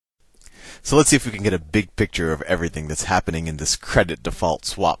So let's see if we can get a big picture of everything that's happening in this credit default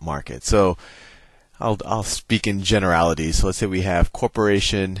swap market. So I'll speak in generalities. So let's say we have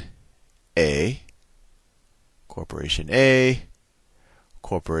Corporation A, Corporation A,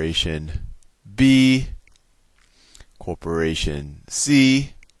 Corporation B, Corporation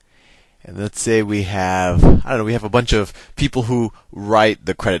C, and let's say we have, I don't know, we have a bunch of people who write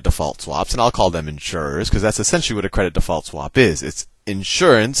the credit default swaps, and I'll call them insurers because that's essentially what a credit default swap is. It's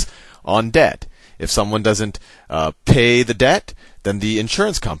insurance on debt. If someone doesn't pay the debt, then the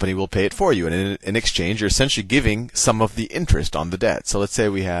insurance company will pay it for you, and in exchange, you're essentially giving some of the interest on the debt. So let's say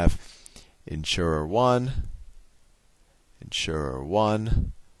we have Insurer 1, Insurer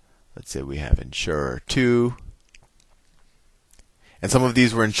 1, let's say we have Insurer 2, and some of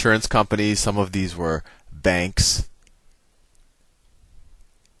these were insurance companies, some of these were banks,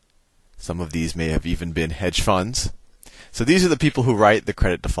 some of these may have even been hedge funds. So these are the people who write the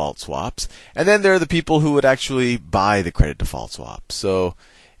credit default swaps, and then there are the people who would actually buy the credit default swaps. So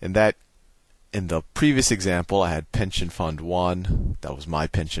in the previous example, I had pension fund 1, that was my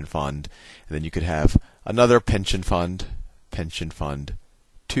pension fund, and then you could have another pension fund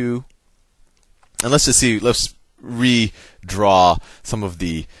 2. And let's just see, let's redraw some of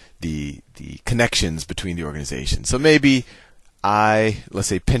the connections between the organizations. So maybe let's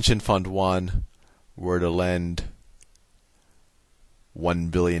say pension fund 1 were to lend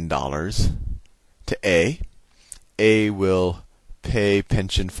 $1 billion to A. A will pay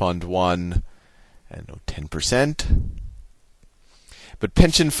pension fund 1, I don't know, 10%. But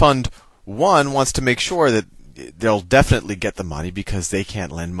pension fund 1 wants to make sure that they'll definitely get the money because they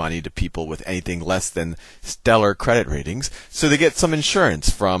can't lend money to people with anything less than stellar credit ratings. So they get some insurance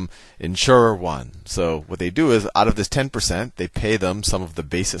from Insurer 1. So what they do is, out of this 10%, they pay them some of the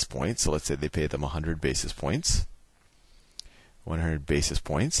basis points. So let's say they pay them 100 basis points. 100 basis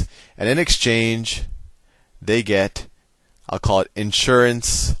points. And in exchange, they get, I'll call it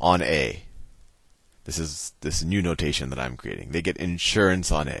insurance on A. This is this new notation that I'm creating. They get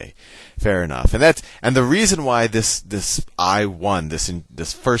insurance on A. Fair enough. And the reason why this I1,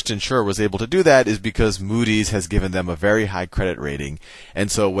 this first insurer was able to do that is because Moody's has given them a very high credit rating. And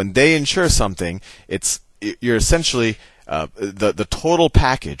so when they insure something, you're essentially the total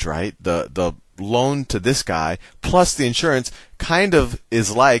package, right? The loan to this guy plus the insurance kind of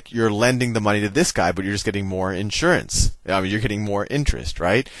is like you're lending the money to this guy, but you're just getting more insurance. I mean, you're getting more interest,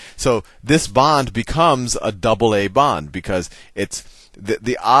 right? So this bond becomes a AA bond because it's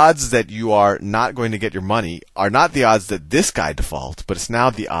the odds that you are not going to get your money are not the odds that this guy defaults, but it's now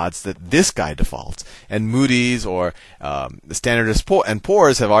the odds that this guy defaults. And Moody's or the Standard &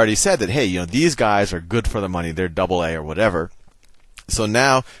 Poor's have already said that, hey, these guys are good for the money, they're AA or whatever. So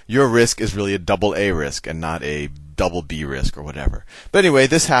now your risk is really a AA risk and not a BB risk or whatever. But anyway,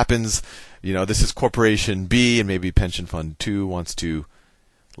 this happens, this is Corporation B, and maybe Pension Fund 2 wants to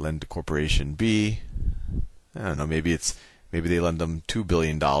lend to Corporation B. I don't know, maybe they lend them $2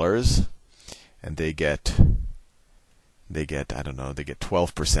 billion and they get I don't know, they get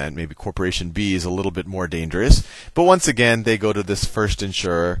 12%. Maybe Corporation B is a little bit more dangerous. But once again, they go to this first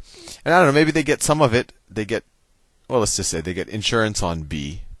insurer, and I don't know, maybe they get some of it. Well, let's just say they get insurance on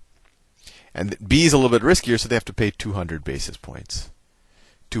B. And B is a little bit riskier, so they have to pay 200 basis points.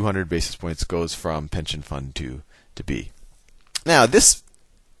 200 basis points goes from Pension Fund 2 to B. Now,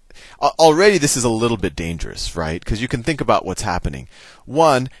 already this is a little bit dangerous, right? Because you can think about what's happening.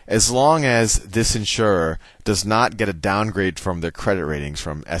 One, as long as this insurer does not get a downgrade from their credit ratings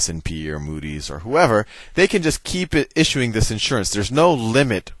from S&P or Moody's or whoever, they can just keep issuing this insurance. There's no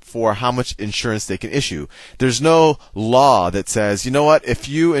limit for how much insurance they can issue. There's no law that says, you know what, if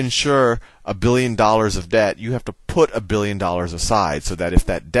you insure $1 billion of debt, you have to put $1 billion aside so that if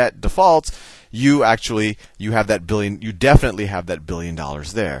that debt defaults, you have that billion. You definitely have that $1 billion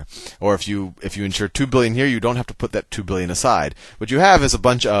there. Or if you insure $2 billion here, you don't have to put that $2 billion aside. What you have is a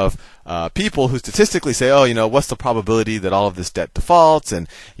bunch of people who statistically say, oh, what's the probability that all of this debt defaults? And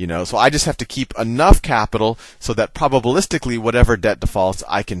so I just have to keep enough capital so that probabilistically whatever debt defaults,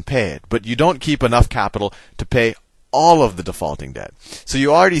 I can pay it. But you don't keep enough capital to pay all of the defaulting debt. So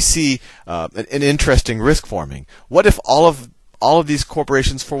you already see an interesting risk forming. What if all of these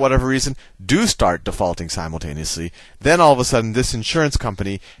corporations, for whatever reason, do start defaulting simultaneously? Then all of a sudden, this insurance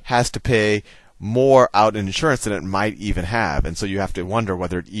company has to pay more out in insurance than it might even have. And so you have to wonder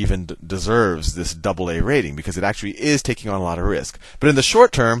whether it even deserves this AA rating, because it actually is taking on a lot of risk. But in the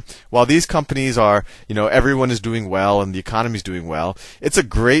short term, while these companies are, everyone is doing well and the economy is doing well, it's a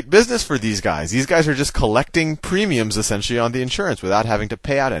great business for these guys. These guys are just collecting premiums essentially on the insurance without having to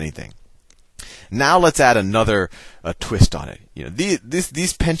pay out anything. Now let's add another twist on it.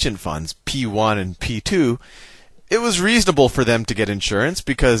 These pension funds, P1 and P2, it was reasonable for them to get insurance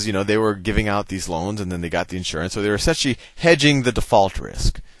because, they were giving out these loans and then they got the insurance. So they were essentially hedging the default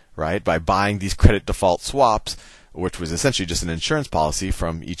risk, right? By buying these credit default swaps, which was essentially just an insurance policy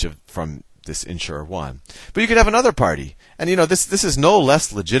from this insurer one. But you could have another party. And, this is no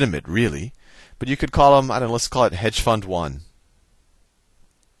less legitimate, really. But you could call them, let's call it hedge fund one.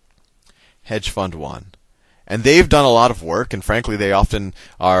 Hedge fund one. And they've done a lot of work, and frankly, they often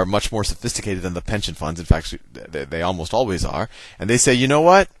are much more sophisticated than the pension funds. In fact, they almost always are. And they say, you know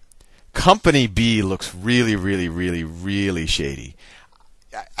what? Company B looks really, really, really, really shady.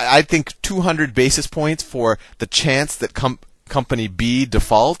 I think 200 basis points for the chance that Company B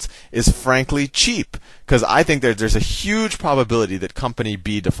defaults is frankly cheap, because I think there's a huge probability that Company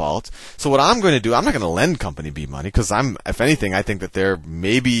B defaults. So what I'm going to do, I'm not going to lend Company B money, because if anything, I think that they're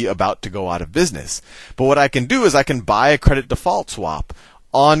maybe about to go out of business. But what I can do is I can buy a credit default swap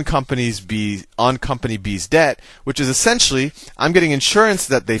on Company B's debt, which is essentially I'm getting insurance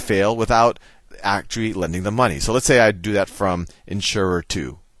that they fail without actually lending them money. So let's say I do that from insurer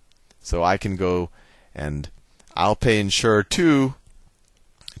 2. So I can go and I'll pay insurer 2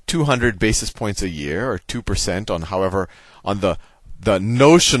 200 basis points a year, or 2% on the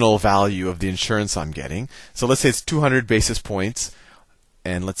notional value of the insurance I'm getting. So let's say it's 200 basis points,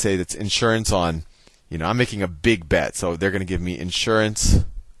 and let's say that's insurance on, I'm making a big bet. So they're going to give me insurance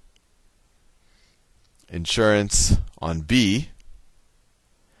on B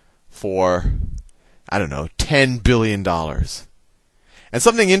for, $10 billion. And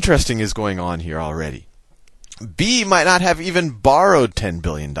something interesting is going on here already. B might not have even borrowed $10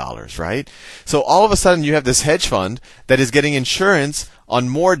 billion, right? So all of a sudden you have this hedge fund that is getting insurance on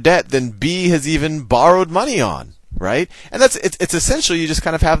more debt than B has even borrowed money on, right? And it's essentially, you just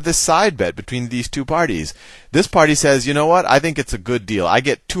kind of have this side bet between these two parties. This party says, you know what? I think it's a good deal. I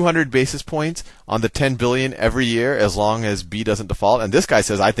get 200 basis points on the 10 billion every year as long as B doesn't default. And this guy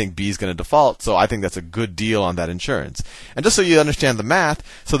says, I think B is going to default, so I think that's a good deal on that insurance. And just so you understand the math,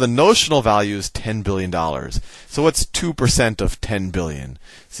 so the notional value is $10 billion. So what's 2% of 10 billion?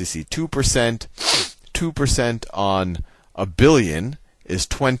 So you see 2% on a billion is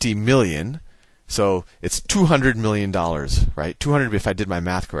 20 million. So it's $200 million, right? 200 if I did my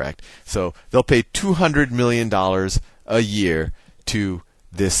math correct. So they'll pay $200 million a year to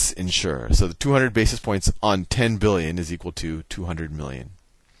this insurer. So the 200 basis points on 10 billion is equal to 200 million.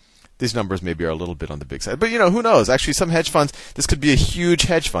 These numbers maybe are a little bit on the big side. But, who knows? Actually, some hedge funds, this could be a huge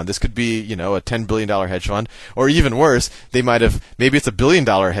hedge fund. This could be, a $10 billion hedge fund. Or even worse, maybe it's a $1 billion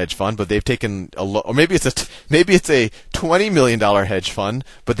hedge fund, but they've taken or maybe it's a $20 million hedge fund,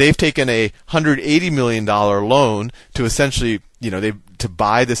 but they've taken a $180 million loan to essentially, to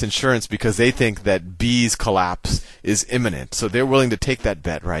buy this insurance because they think that B's collapse is imminent. So they're willing to take that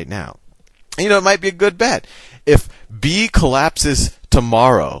bet right now. And, it might be a good bet. If B collapses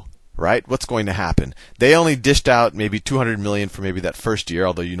tomorrow, right? What's going to happen? They only dished out maybe $200 million for maybe that first year,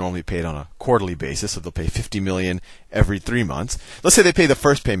 although you normally pay it on a quarterly basis, so they'll pay $50 million every 3 months. Let's say they pay the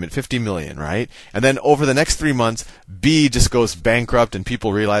first payment, $50 million, right? And then over the next 3 months, B just goes bankrupt and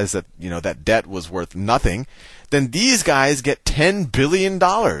people realize that, that debt was worth nothing. Then these guys get $10 billion,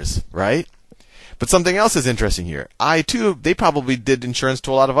 right? But something else is interesting here. I2, they probably did insurance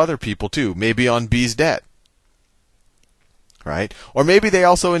to a lot of other people too, maybe on B's debt. Right? Or maybe they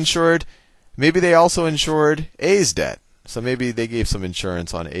also insured A's debt. So maybe they gave some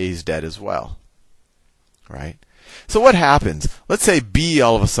insurance on A's debt as well. Right? So what happens? Let's say B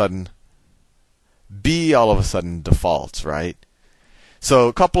all of a sudden defaults, right? So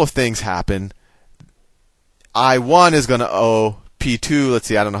a couple of things happen. I1 is going to owe P2, let's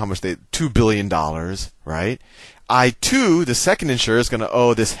see, I don't know how much $2 billion, right? I2, the second insurer, is going to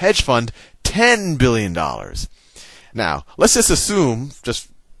owe this hedge fund $10 billion. Now, let's just assume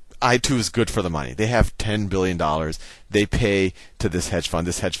I2 is good for the money. They have $10 billion. They pay to this hedge fund.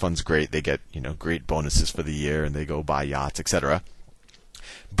 This hedge fund's great. They get, great bonuses for the year, and they go buy yachts, etc.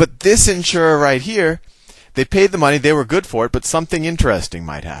 But this insurer right here, they paid the money. They were good for it, but something interesting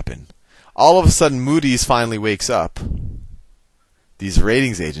might happen. All of a sudden, Moody's finally wakes up, these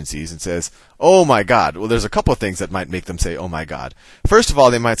ratings agencies, and says, oh my God. Well, there's a couple of things that might make them say, oh my God. First of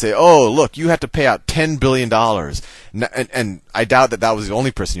all, they might say, oh, look, you have to pay out $10 billion. And I doubt that was the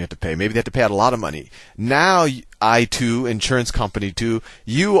only person you have to pay. Maybe they have to pay out a lot of money. Now, I2, insurance company 2,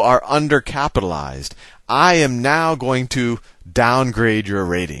 you are undercapitalized. I am now going to downgrade your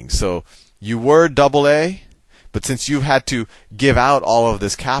rating. So you were AA, but since you've had to give out all of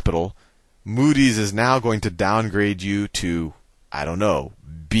this capital, Moody's is now going to downgrade you to, I don't know,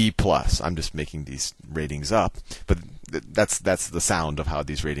 B plus. I'm just making these ratings up, but that's the sound of how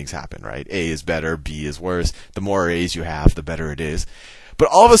these ratings happen, right? A is better, B is worse. The more A's you have, the better it is. But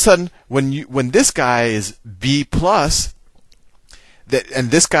all of a sudden, when this guy is B plus,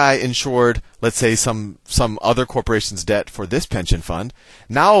 and this guy insured, let's say, some other corporation's debt for this pension fund,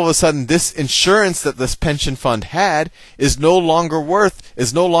 now all of a sudden this insurance that this pension fund had is no longer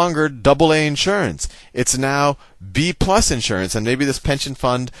AA insurance. It's now B plus insurance, and maybe this pension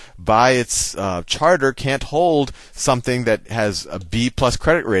fund by its charter can't hold something that has a B plus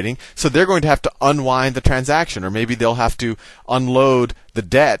credit rating, so they're going to have to unwind the transaction, or maybe they'll have to unload the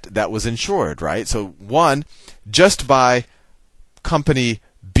debt that was insured, right? So one, just by company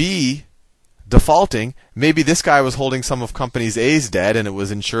B defaulting, maybe this guy was holding some of company A's debt and it was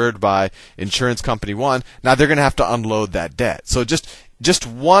insured by insurance company 1. Now they're going to have to unload that debt. So just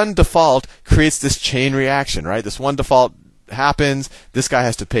one default creates this chain reaction, right? This one default happens, this guy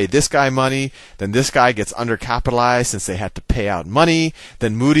has to pay this guy money, then this guy gets undercapitalized since they had to pay out money,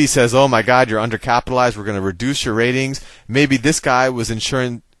 then Moody's says, oh my God, you're undercapitalized, we're going to reduce your ratings. Maybe this guy was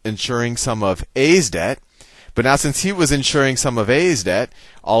insuring some of A's debt, but now since he was insuring some of A's debt,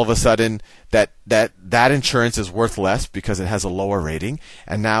 all of a sudden that insurance is worth less because it has a lower rating,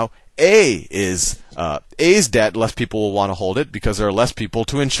 and now A's debt, less people will want to hold it because there are less people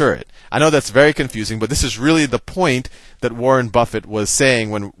to insure it. I know that's very confusing, but this is really the point that Warren Buffett was saying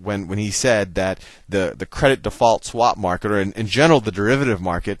when he said that the credit default swap market, or in general the derivative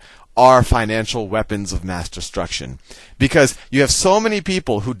market, are financial weapons of mass destruction. Because you have so many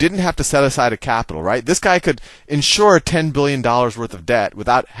people who didn't have to set aside a capital, right? This guy could insure $10 billion worth of debt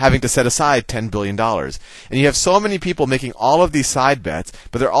without having to set aside $10 billion. And you have so many people making all of these side bets,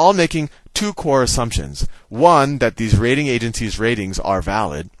 but they're all making two core assumptions. One, that these rating agencies' ratings are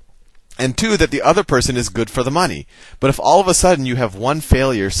valid. And two, that the other person is good for the money. But if all of a sudden you have one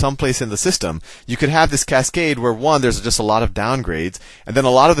failure someplace in the system, you could have this cascade where, one, there's just a lot of downgrades, and then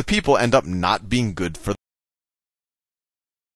a lot of the people end up not being good for